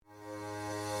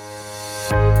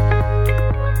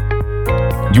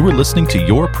You are listening to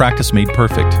Your Practice Made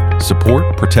Perfect,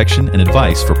 support, protection, and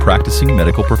advice for practicing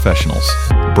medical professionals.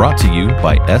 Brought to you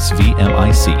by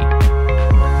SVMIC.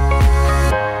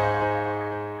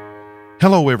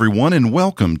 Hello, everyone, and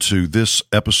welcome to this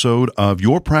episode of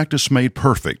Your Practice Made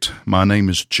Perfect. My name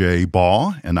is Jay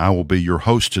Baugh, and I will be your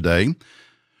host today.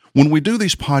 When we do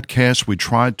these podcasts, we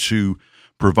try to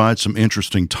provide some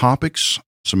interesting topics,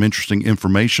 some interesting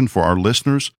information for our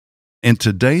listeners. And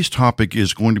today's topic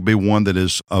is going to be one that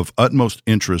is of utmost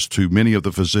interest to many of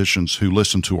the physicians who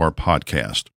listen to our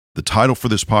podcast. The title for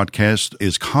this podcast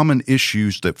is Common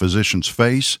Issues That Physicians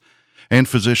Face and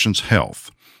Physicians'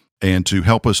 Health. And to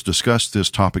help us discuss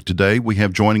this topic today, we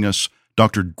have joining us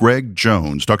Dr. Greg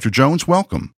Jones. Dr. Jones,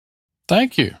 welcome.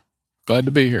 Thank you. Glad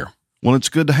to be here. Well, it's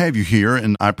good to have you here,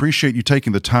 and I appreciate you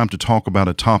taking the time to talk about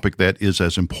a topic that is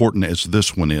as important as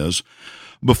this one is.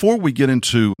 Before we get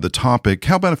into the topic,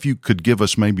 how about if you could give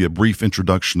us maybe a brief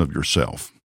introduction of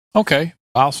yourself? Okay.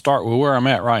 I'll start with where I'm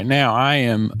at right now. I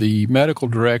am the medical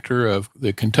director of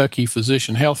the Kentucky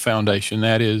Physician Health Foundation.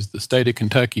 That is the state of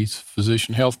Kentucky's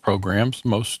physician health programs.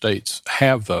 Most states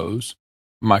have those.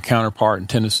 My counterpart in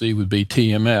Tennessee would be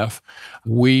TMF.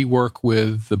 We work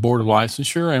with the Board of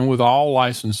Licensure and with all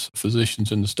licensed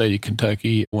physicians in the state of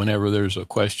Kentucky whenever there's a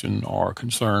question or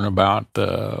concern about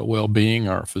well-being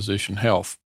or physician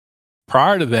health.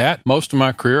 Prior to that, most of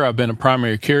my career, I've been a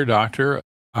primary care doctor.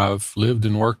 I've lived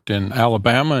and worked in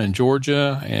Alabama and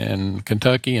Georgia and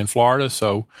Kentucky and Florida,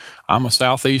 so I'm a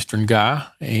southeastern guy.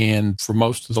 And for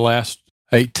most of the last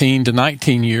 18 to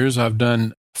 19 years, I've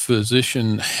done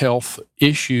physician health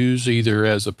issues, either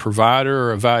as a provider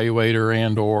or evaluator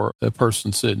and or a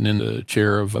person sitting in the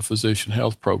chair of a physician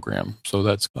health program. So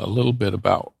that's a little bit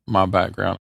about my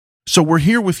background. So we're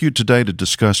here with you today to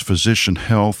discuss physician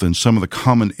health and some of the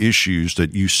common issues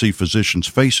that you see physicians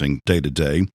facing day to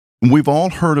day. We've all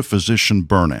heard of physician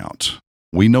burnout.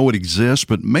 We know it exists,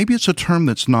 but maybe it's a term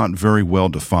that's not very well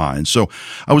defined. So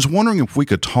I was wondering if we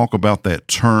could talk about that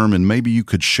term and maybe you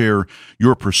could share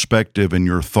your perspective and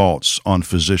your thoughts on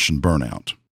physician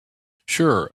burnout.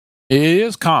 Sure. It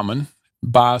is common.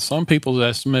 By some people's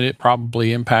estimate, it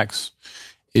probably impacts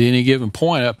at any given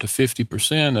point up to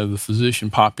 50% of the physician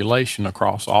population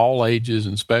across all ages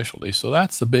and specialties. So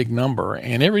that's a big number.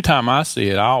 And every time I see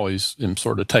it, I always am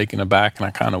sort of taken aback and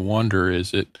I kind of wonder,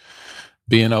 is it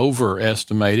being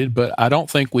overestimated? But I don't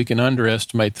think we can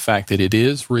underestimate the fact that it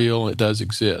is real, it does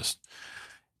exist.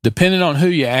 Depending on who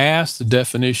you ask, the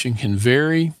definition can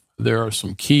vary. There are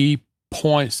some key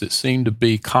points that seem to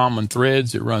be common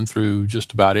threads that run through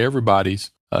just about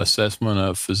everybody's assessment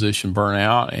of physician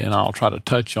burnout, and I'll try to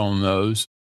touch on those.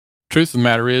 Truth of the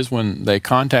matter is, when they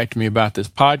contacted me about this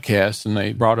podcast and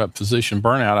they brought up physician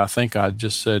burnout, I think I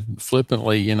just said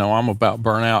flippantly, I'm about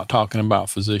burnout, talking about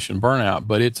physician burnout,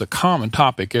 but it's a common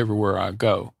topic everywhere I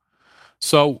go.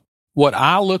 So what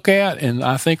I look at, and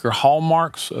I think are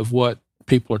hallmarks of what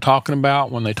people are talking about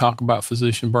when they talk about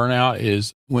physician burnout,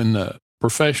 is when the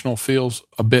professional feels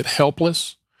a bit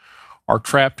helpless or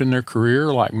trapped in their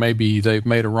career, like maybe they've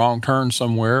made a wrong turn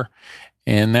somewhere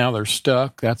and now they're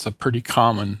stuck. That's a pretty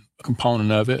common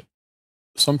component of it.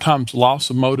 Sometimes loss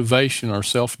of motivation or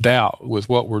self-doubt with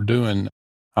what we're doing.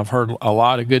 I've heard a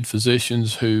lot of good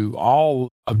physicians who all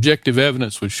objective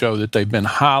evidence would show that they've been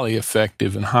highly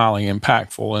effective and highly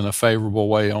impactful in a favorable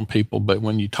way on people. But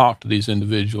when you talk to these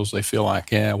individuals, they feel like,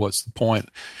 what's the point?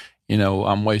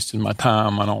 I'm wasting my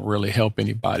time. I don't really help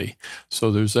anybody.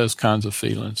 So there's those kinds of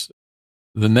feelings.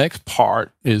 The next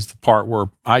part is the part where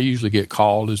I usually get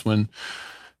called, is when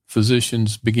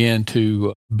physicians begin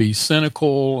to be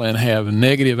cynical and have a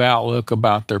negative outlook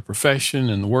about their profession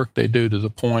and the work they do, to the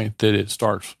point that it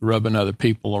starts rubbing other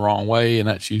people the wrong way, and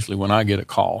that's usually when I get a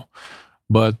call.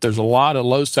 But there's a lot of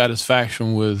low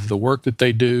satisfaction with the work that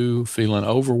they do, feeling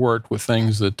overworked with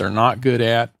things that they're not good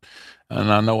at. And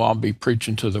I know I'll be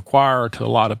preaching to the choir to a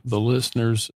lot of the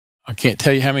listeners. I can't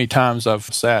tell you how many times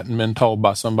I've sat and been told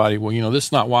by somebody, well, this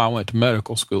is not why I went to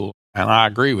medical school. And I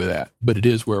agree with that, but it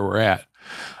is where we're at.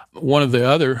 One of the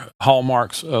other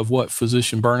hallmarks of what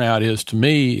physician burnout is to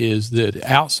me is that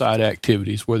outside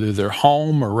activities, whether they're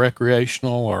home or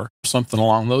recreational or something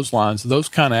along those lines, those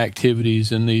kind of activities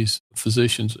in these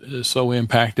physicians is so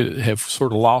impacted, have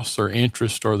sort of lost their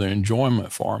interest or their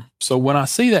enjoyment for them. So when I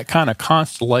see that kind of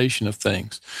constellation of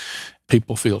things,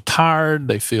 people feel tired,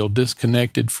 they feel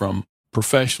disconnected from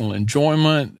professional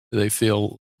enjoyment, they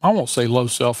feel, I won't say low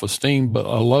self-esteem, but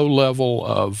a low level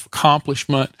of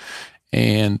accomplishment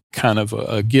and kind of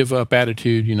a give-up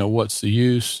attitude, what's the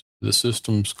use? The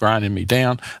system's grinding me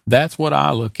down. That's what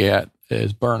I look at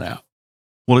as burnout.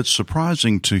 Well, it's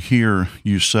surprising to hear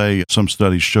you say some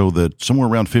studies show that somewhere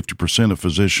around 50% of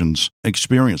physicians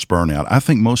experience burnout. I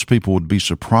think most people would be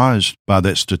surprised by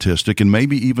that statistic, and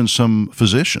maybe even some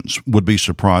physicians would be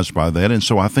surprised by that. And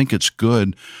so I think it's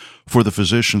good for the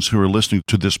physicians who are listening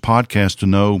to this podcast to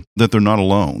know that they're not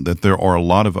alone, that there are a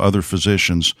lot of other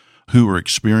physicians who are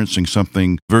experiencing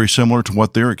something very similar to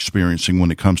what they're experiencing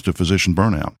when it comes to physician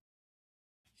burnout.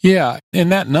 Yeah,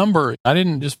 and that number, I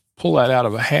didn't just pull that out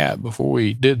of a hat. Before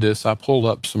we did this, I pulled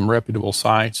up some reputable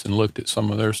sites and looked at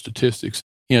some of their statistics.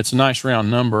 It's a nice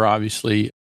round number, obviously.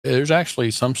 There's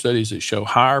actually some studies that show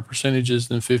higher percentages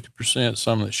than 50%,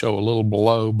 some that show a little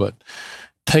below, but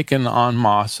taken en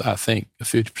masse, I think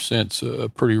 50% is a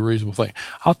pretty reasonable thing.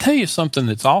 I'll tell you something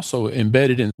that's also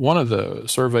embedded in one of the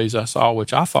surveys I saw,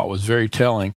 which I thought was very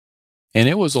telling. And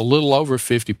it was a little over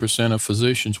 50% of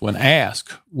physicians, when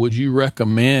asked, would you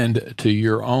recommend to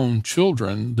your own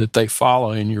children that they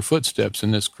follow in your footsteps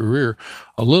in this career?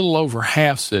 A little over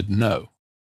half said no.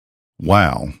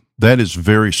 Wow, that is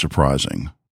very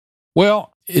surprising.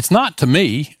 Well, it's not to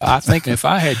me. I think if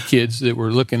I had kids that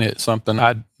were looking at something,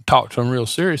 I'd talk to them real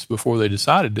serious before they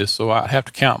decided this. So I'd have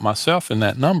to count myself in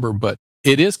that number. But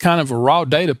it is kind of a raw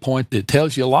data point that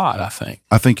tells you a lot, I think.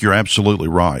 I think you're absolutely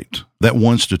right. That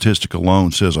one statistic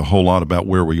alone says a whole lot about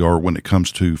where we are when it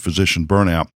comes to physician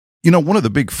burnout. One of the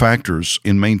big factors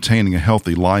in maintaining a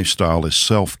healthy lifestyle is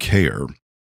self-care.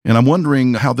 And I'm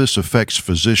wondering how this affects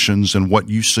physicians and what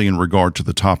you see in regard to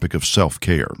the topic of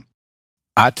self-care.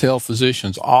 I tell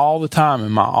physicians all the time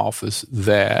in my office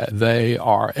that they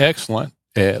are excellent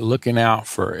at looking out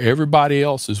for everybody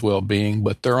else's well-being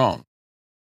but their own.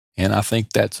 And I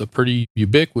think that's a pretty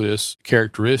ubiquitous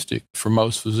characteristic for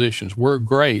most physicians. We're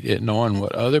great at knowing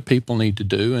what other people need to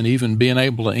do and even being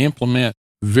able to implement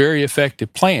very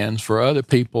effective plans for other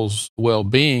people's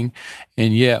well-being,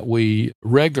 and yet we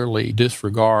regularly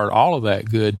disregard all of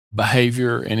that good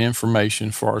behavior and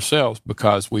information for ourselves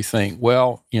because we think,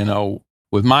 well,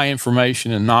 with my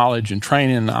information and knowledge and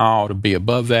training, I ought to be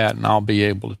above that and I'll be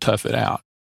able to tough it out.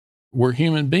 We're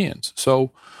human beings.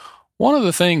 So one of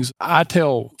the things I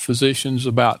tell physicians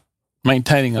about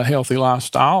maintaining a healthy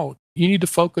lifestyle, you need to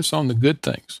focus on the good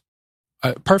things.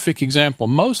 A perfect example,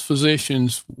 most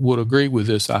physicians would agree with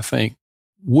this, I think.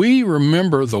 We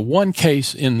remember the one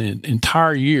case in the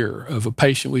entire year of a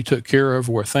patient we took care of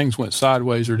where things went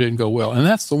sideways or didn't go well, and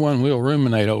that's the one we'll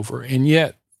ruminate over. And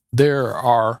yet there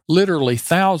are literally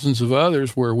thousands of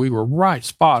others where we were right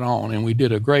spot on and we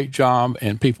did a great job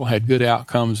and people had good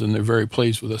outcomes and they're very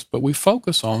pleased with us. But we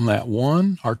focus on that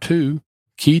one or two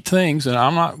key things, and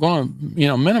I'm not going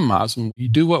to, minimize them. You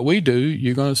do what we do,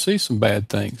 you're going to see some bad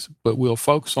things, but we'll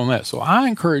focus on that. So I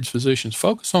encourage physicians,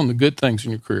 focus on the good things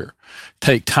in your career.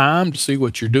 Take time to see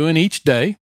what you're doing each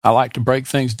day. I like to break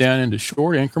things down into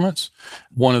short increments.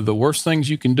 One of the worst things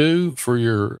you can do for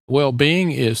your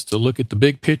well-being is to look at the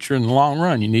big picture in the long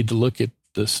run. You need to look at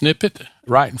the snippet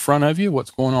right in front of you,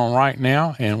 what's going on right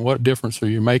now, and what difference are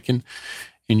you making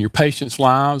in your patients'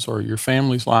 lives or your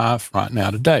family's life right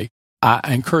now today.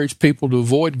 I encourage people to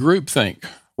avoid groupthink,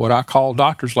 what I call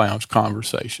doctor's lounge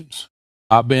conversations.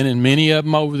 I've been in many of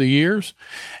them over the years,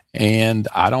 and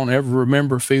I don't ever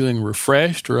remember feeling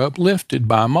refreshed or uplifted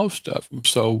by most of them.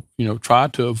 So, try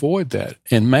to avoid that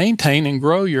and maintain and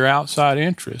grow your outside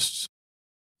interests.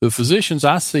 The physicians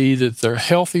I see that they're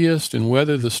healthiest and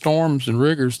weather the storms and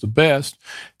rigors the best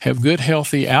have good,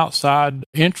 healthy outside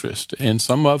interest. And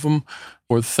some of them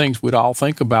are the things we'd all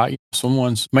think about.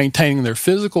 Someone's maintaining their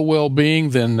physical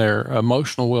well-being, then their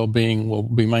emotional well-being will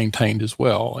be maintained as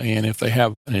well. And if they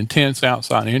have an intense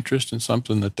outside interest in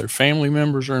something that their family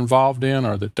members are involved in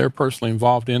or that they're personally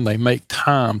involved in, they make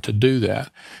time to do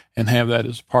that and have that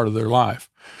as part of their life.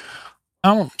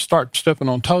 I want to start stepping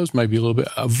on toes maybe a little bit.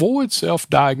 Avoid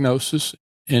self-diagnosis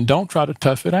and don't try to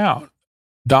tough it out.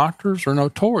 Doctors are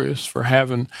notorious for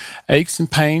having aches and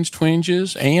pains,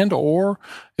 twinges, and or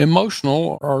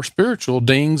emotional or spiritual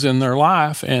dings in their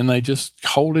life, and they just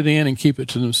hold it in and keep it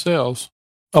to themselves.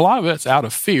 A lot of it's out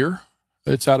of fear.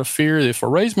 It's out of fear. If I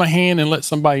raise my hand and let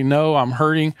somebody know I'm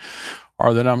hurting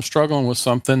or that I'm struggling with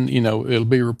something, it'll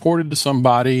be reported to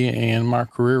somebody and my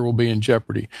career will be in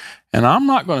jeopardy. And I'm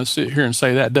not going to sit here and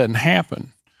say that doesn't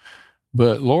happen.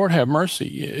 But Lord have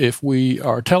mercy, if we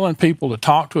are telling people to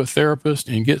talk to a therapist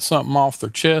and get something off their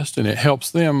chest and it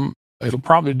helps them, it'll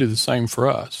probably do the same for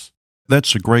us.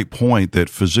 That's a great point, that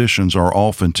physicians are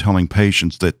often telling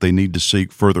patients that they need to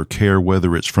seek further care,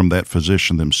 whether it's from that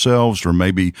physician themselves or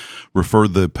maybe refer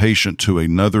the patient to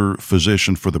another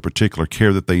physician for the particular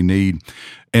care that they need.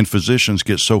 And physicians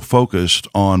get so focused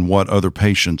on what other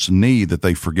patients need that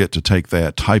they forget to take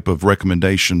that type of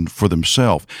recommendation for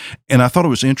themselves. And I thought it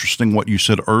was interesting what you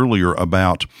said earlier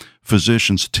about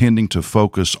physicians tending to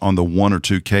focus on the one or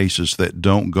two cases that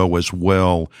don't go as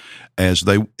well as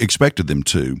they expected them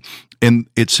to. And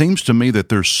it seems to me that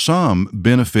there's some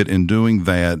benefit in doing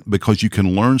that because you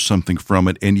can learn something from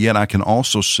it. And yet I can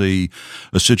also see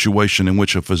a situation in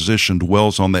which a physician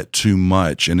dwells on that too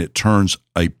much and it turns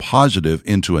a positive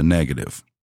into a negative.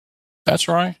 That's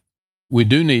right. We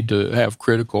do need to have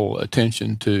critical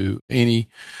attention to any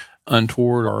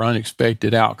untoward or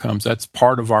unexpected outcomes. That's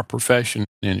part of our profession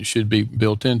and it should be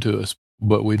built into us.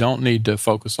 But we don't need to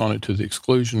focus on it to the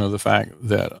exclusion of the fact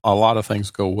that a lot of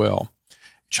things go well.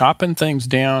 Chopping things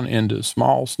down into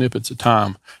small snippets of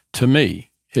time, to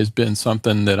me, has been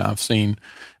something that I've seen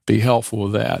be helpful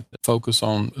with that. Focus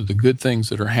on the good things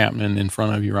that are happening in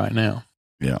front of you right now.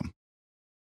 Yeah.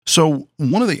 So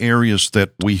one of the areas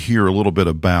that we hear a little bit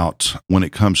about when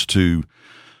it comes to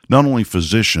not only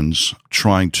physicians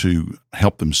trying to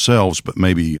help themselves, but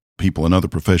maybe people in other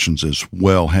professions as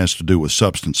well, has to do with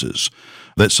substances.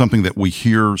 That's something that we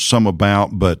hear some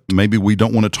about, but maybe we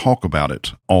don't want to talk about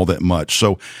it all that much.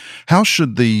 So how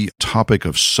should the topic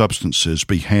of substances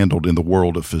be handled in the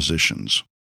world of physicians?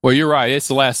 Well, you're right. It's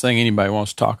the last thing anybody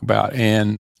wants to talk about.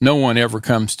 And no one ever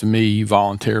comes to me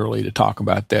voluntarily to talk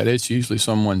about that. It's usually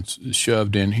someone's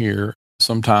shoved in here,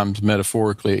 sometimes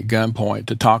metaphorically at gunpoint,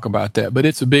 to talk about that. But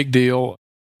it's a big deal.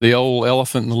 The old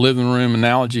elephant in the living room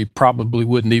analogy probably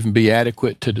wouldn't even be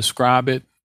adequate to describe it.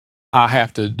 I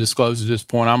have to disclose at this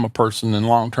point, I'm a person in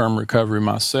long-term recovery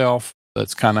myself.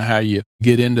 That's kind of how you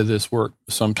get into this work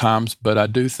sometimes. But I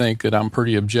do think that I'm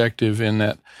pretty objective in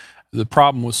that the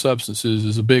problem with substances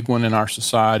is a big one in our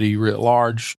society writ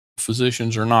large.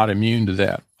 Physicians are not immune to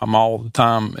that. I'm all the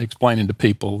time explaining to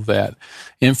people that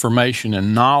information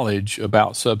and knowledge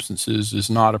about substances is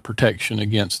not a protection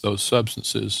against those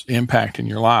substances impacting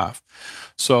your life.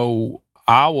 So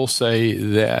I will say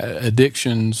that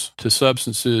addictions to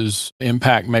substances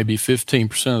impact maybe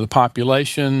 15% of the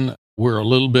population. We're a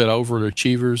little bit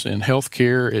overachievers in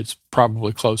healthcare. It's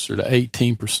probably closer to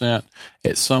 18%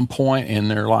 at some point in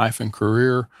their life and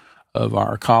career of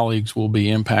our colleagues will be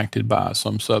impacted by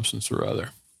some substance or other.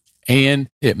 And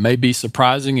it may be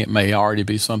surprising. It may already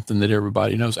be something that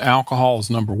everybody knows. Alcohol is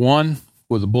number one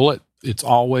with a bullet. It's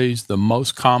always the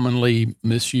most commonly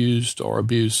misused or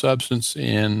abused substance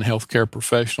in healthcare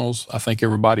professionals. I think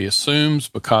everybody assumes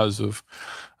because of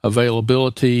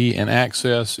availability and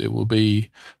access, it will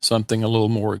be something a little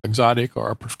more exotic or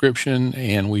a prescription.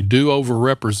 And we do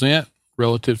overrepresent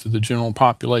relative to the general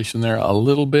population there a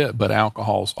little bit, but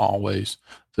alcohol is always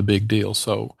the big deal.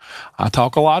 So I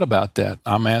talk a lot about that.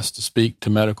 I'm asked to speak to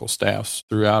medical staffs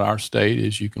throughout our state,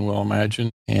 as you can well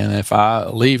imagine. And if I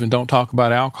leave and don't talk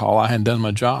about alcohol, I hadn't done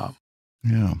my job.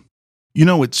 Yeah. You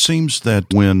know, it seems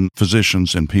that when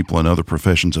physicians and people in other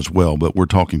professions as well, but we're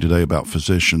talking today about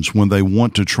physicians, when they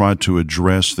want to try to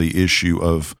address the issue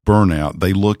of burnout,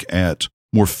 they look at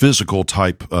more physical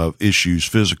type of issues,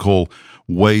 physical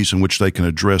ways in which they can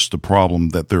address the problem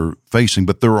that they're facing.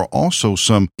 But there are also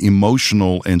some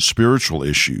emotional and spiritual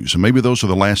issues. And maybe those are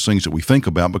the last things that we think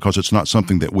about because it's not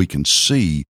something that we can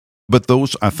see. But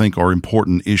those, I think, are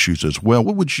important issues as well.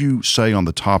 What would you say on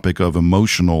the topic of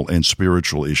emotional and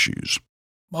spiritual issues?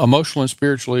 Emotional and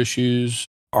spiritual issues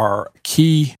are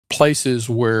key places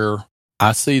where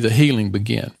I see the healing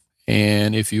begin.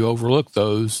 And if you overlook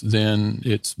those, then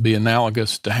it's be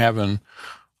analogous to having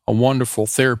a wonderful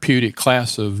therapeutic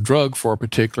class of drug for a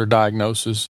particular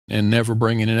diagnosis and never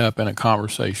bringing it up in a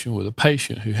conversation with a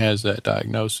patient who has that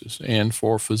diagnosis. And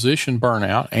for physician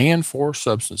burnout and for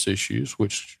substance issues,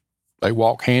 which they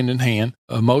walk hand in hand,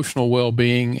 emotional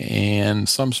well-being and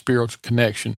some spiritual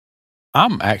connection.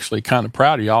 I'm actually kind of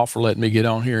proud of y'all for letting me get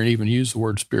on here and even use the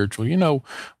word spiritual. You know,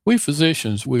 we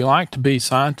physicians, we like to be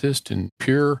scientists and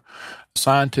pure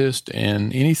scientists,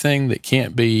 and anything that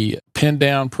can't be pinned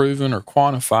down, proven, or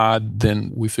quantified,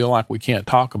 then we feel like we can't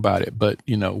talk about it. But,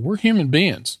 you know, we're human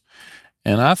beings.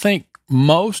 And I think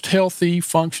most healthy,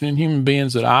 functioning human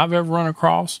beings that I've ever run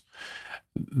across,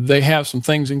 they have some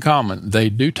things in common. They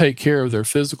do take care of their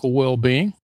physical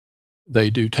well-being. They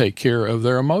do take care of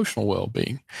their emotional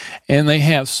well-being. And they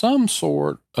have some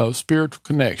sort of spiritual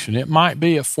connection. It might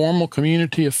be a formal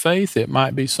community of faith. It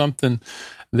might be something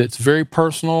that's very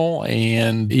personal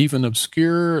and even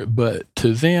obscure, but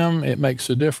to them, it makes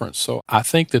a difference. So I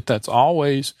think that that's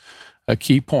always a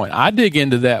key point. I dig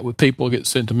into that with people who get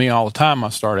sent to me all the time. I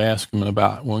start asking them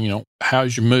about, well, you know,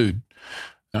 how's your mood?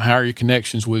 How are your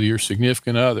connections with your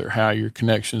significant other? How are your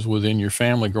connections within your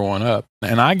family growing up?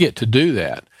 And I get to do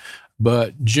that.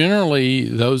 But generally,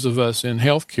 those of us in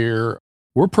healthcare,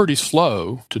 we're pretty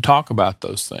slow to talk about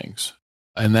those things.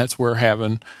 And that's where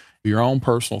having your own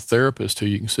personal therapist who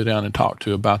you can sit down and talk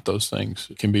to about those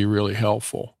things can be really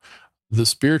helpful. The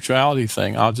spirituality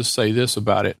thing, I'll just say this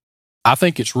about it. I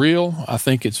think it's real. I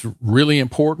think it's really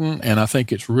important. And I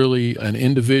think it's really an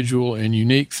individual and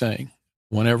unique thing.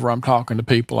 Whenever I'm talking to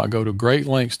people, I go to great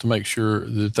lengths to make sure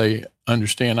that they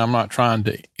understand I'm not trying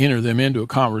to enter them into a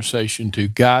conversation to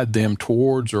guide them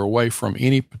towards or away from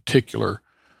any particular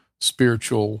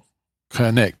spiritual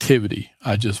connectivity.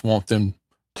 I just want them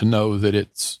to know that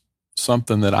it's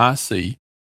something that I see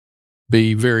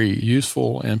be very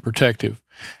useful and protective.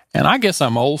 And I guess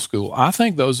I'm old school. I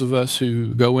think those of us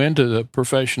who go into the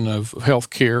profession of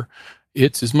healthcare,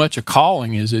 it's as much a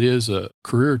calling as it is a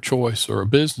career choice or a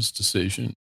business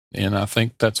decision. And I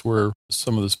think that's where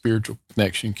some of the spiritual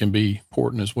connection can be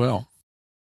important as well.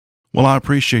 Well, I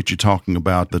appreciate you talking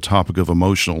about the topic of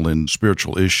emotional and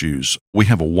spiritual issues. We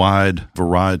have a wide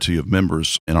variety of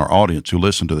members in our audience who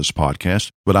listen to this podcast,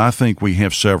 but I think we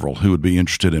have several who would be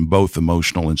interested in both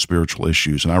emotional and spiritual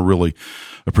issues. And I really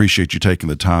appreciate you taking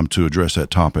the time to address that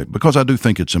topic because I do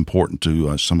think it's important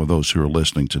to some of those who are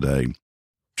listening today.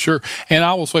 Sure. And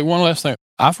I will say one last thing.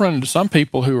 I've run into some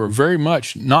people who are very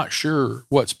much not sure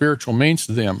what spiritual means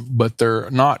to them, but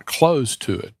they're not closed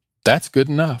to it. That's good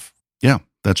enough. Yeah,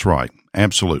 that's right.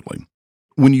 Absolutely.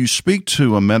 When you speak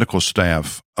to a medical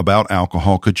staff about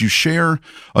alcohol, could you share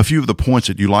a few of the points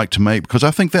that you like to make? Because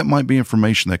I think that might be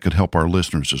information that could help our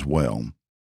listeners as well.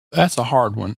 That's a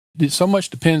hard one. So much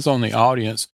depends on the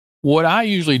audience. What I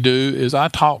usually do is I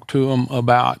talk to them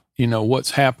about,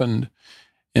 what's happened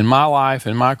in my life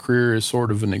and my career is sort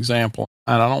of an example.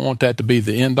 And I don't want that to be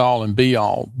the end all and be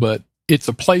all, but it's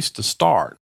a place to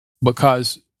start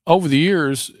because over the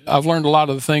years, I've learned a lot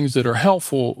of the things that are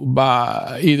helpful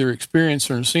by either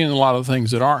experiencing or seeing a lot of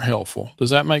things that aren't helpful. Does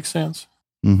that make sense?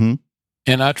 Mm-hmm.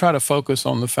 And I try to focus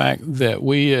on the fact that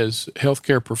we as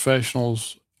healthcare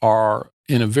professionals are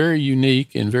in a very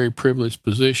unique and very privileged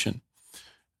position.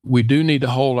 We do need to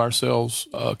hold ourselves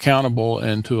accountable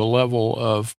and to a level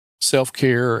of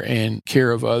self-care and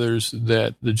care of others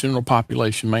that the general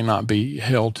population may not be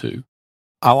held to.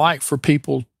 I like for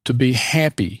people to be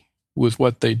happy with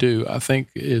what they do. I think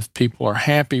if people are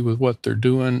happy with what they're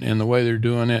doing and the way they're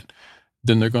doing it,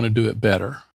 then they're going to do it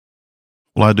better.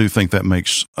 Well, I do think that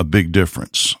makes a big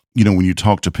difference. When you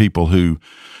talk to people who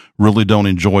really don't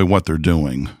enjoy what they're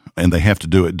doing and they have to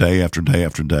do it day after day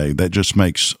after day, that just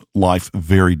makes life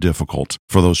very difficult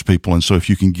for those people. And so if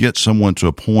you can get someone to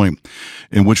a point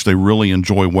in which they really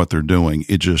enjoy what they're doing,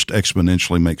 it just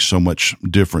exponentially makes so much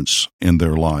difference in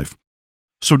their life.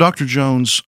 So, Dr.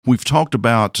 Jones, we've talked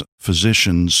about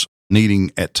physicians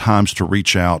needing at times to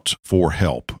reach out for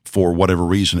help for whatever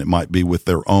reason it might be with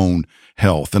their own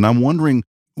health. And I'm wondering,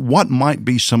 what might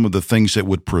be some of the things that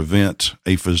would prevent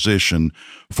a physician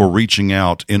for reaching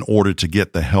out in order to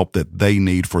get the help that they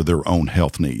need for their own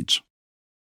health needs?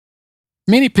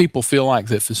 Many people feel like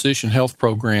that physician health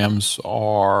programs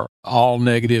are all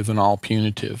negative and all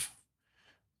punitive.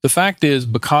 The fact is,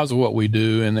 because of what we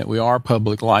do and that we are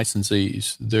public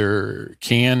licensees, there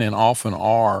can and often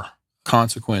are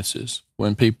consequences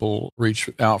when people reach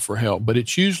out for help. But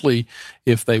it's usually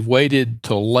if they've waited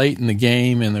till late in the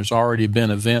game and there's already been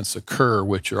events occur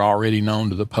which are already known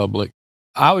to the public.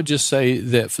 I would just say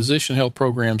that physician health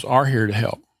programs are here to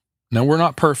help. Now, we're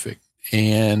not perfect,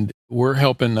 and we're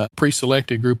helping a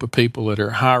pre-selected group of people that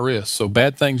are high risk. So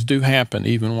bad things do happen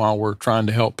even while we're trying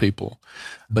to help people.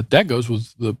 But that goes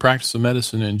with the practice of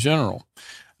medicine in general.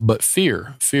 But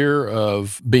fear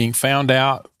of being found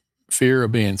out, fear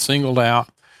of being singled out,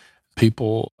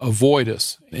 people avoid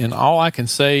us. And all I can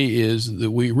say is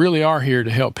that we really are here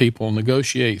to help people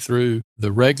negotiate through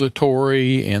the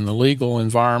regulatory and the legal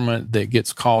environment that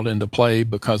gets called into play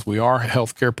because we are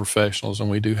healthcare professionals and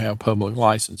we do have public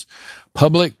license.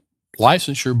 Public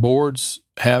licensure boards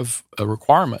have a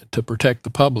requirement to protect the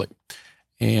public.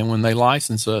 And when they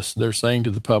license us, they're saying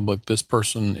to the public, this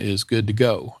person is good to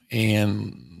go.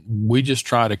 And we just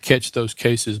try to catch those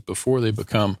cases before they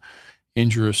become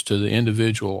injurious to the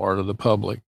individual or to the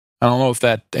public. I don't know if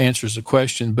that answers the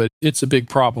question, but it's a big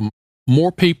problem.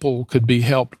 More people could be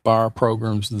helped by our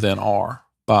programs than are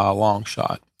by a long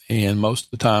shot. And most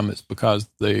of the time it's because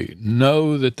they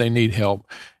know that they need help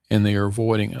and they are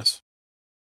avoiding us.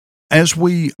 As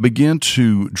we begin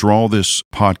to draw this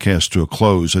podcast to a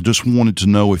close, I just wanted to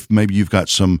know if maybe you've got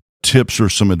some tips or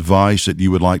some advice that you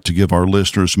would like to give our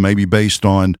listeners, maybe based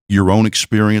on your own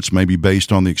experience, maybe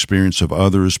based on the experience of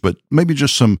others, but maybe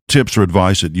just some tips or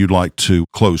advice that you'd like to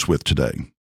close with today.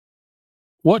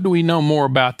 what do we know more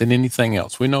about than anything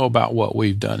else? We know about what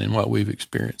we've done and what we've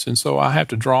experienced. And so I have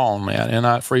to draw on that, and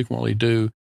I frequently do.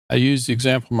 I use the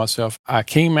example myself. I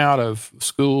came out of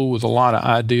school with a lot of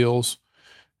ideals,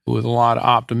 with a lot of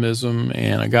optimism,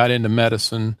 and I got into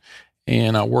medicine,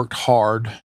 and I worked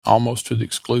hard, almost to the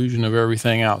exclusion of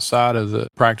everything outside of the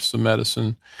practice of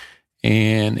medicine,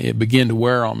 and it began to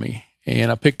wear on me.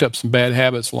 And I picked up some bad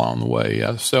habits along the way.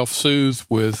 I self-soothed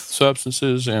with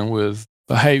substances and with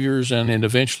behaviors, and it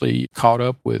eventually caught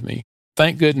up with me.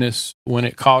 Thank goodness when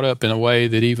it caught up in a way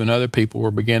that even other people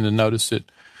were beginning to notice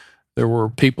it. There were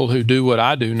people who do what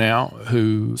I do now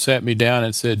who sat me down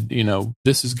and said,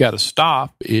 this has got to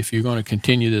stop if you're going to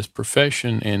continue this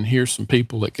profession, and here's some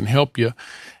people that can help you.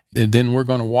 And then we're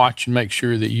going to watch and make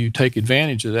sure that you take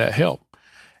advantage of that help.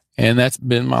 And that's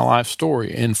been my life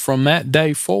story. And from that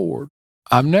day forward,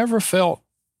 I've never felt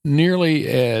nearly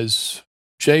as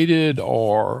jaded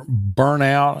or burnt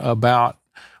out about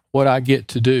what I get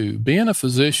to do. Being a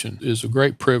physician is a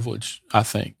great privilege, I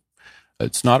think.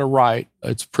 It's not a right,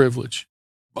 it's a privilege.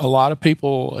 A lot of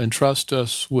people entrust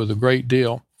us with a great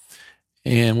deal,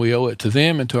 and we owe it to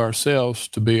them and to ourselves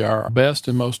to be our best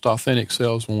and most authentic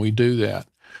selves when we do that.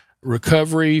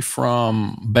 Recovery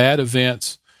from bad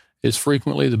events is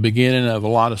frequently the beginning of a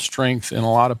lot of strength in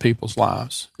a lot of people's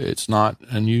lives. It's not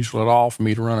unusual at all for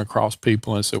me to run across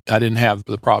people and say, I didn't have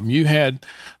the problem you had,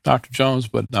 Dr. Jones,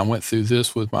 but I went through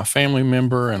this with my family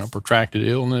member and a protracted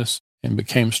illness and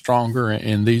became stronger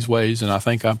in these ways, and I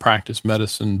think I practice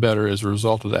medicine better as a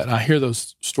result of that. And I hear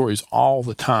those stories all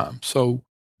the time. So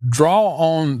draw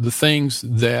on the things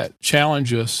that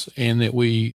challenge us and that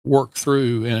we work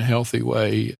through in a healthy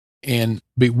way, and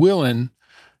be willing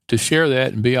to share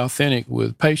that and be authentic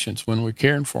with patients when we're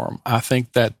caring for them. I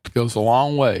think that goes a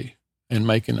long way in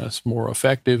making us more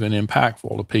effective and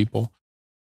impactful to people.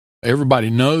 Everybody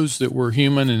knows that we're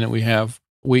human and that we have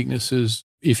weaknesses.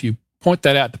 If you point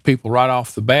that out to people right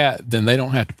off the bat, then they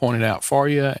don't have to point it out for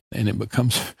you, and it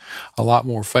becomes a lot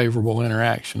more favorable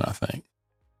interaction, I think.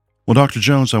 Well, Dr.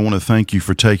 Jones, I want to thank you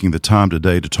for taking the time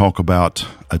today to talk about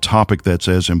a topic that's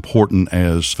as important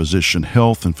as physician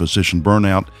health and physician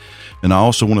burnout. And I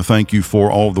also want to thank you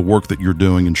for all the work that you're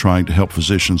doing in trying to help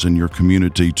physicians in your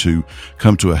community to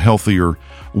come to a healthier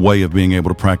way of being able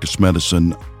to practice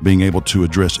medicine, being able to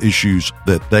address issues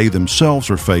that they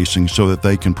themselves are facing so that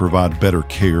they can provide better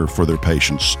care for their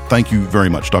patients. Thank you very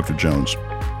much, Dr. Jones.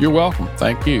 You're welcome.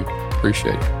 Thank you.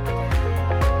 Appreciate it.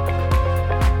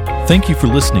 Thank you for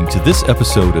listening to this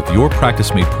episode of Your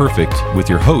Practice Made Perfect with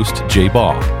your host, Jay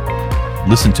Baugh.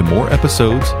 Listen to more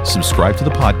episodes, subscribe to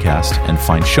the podcast, and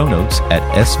find show notes at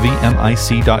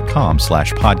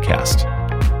svmic.com/podcast.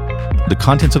 The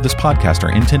contents of this podcast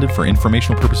are intended for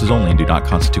informational purposes only and do not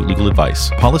constitute legal advice.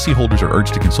 Policyholders are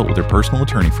urged to consult with their personal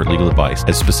attorney for legal advice,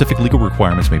 as specific legal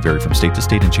requirements may vary from state to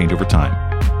state and change over time.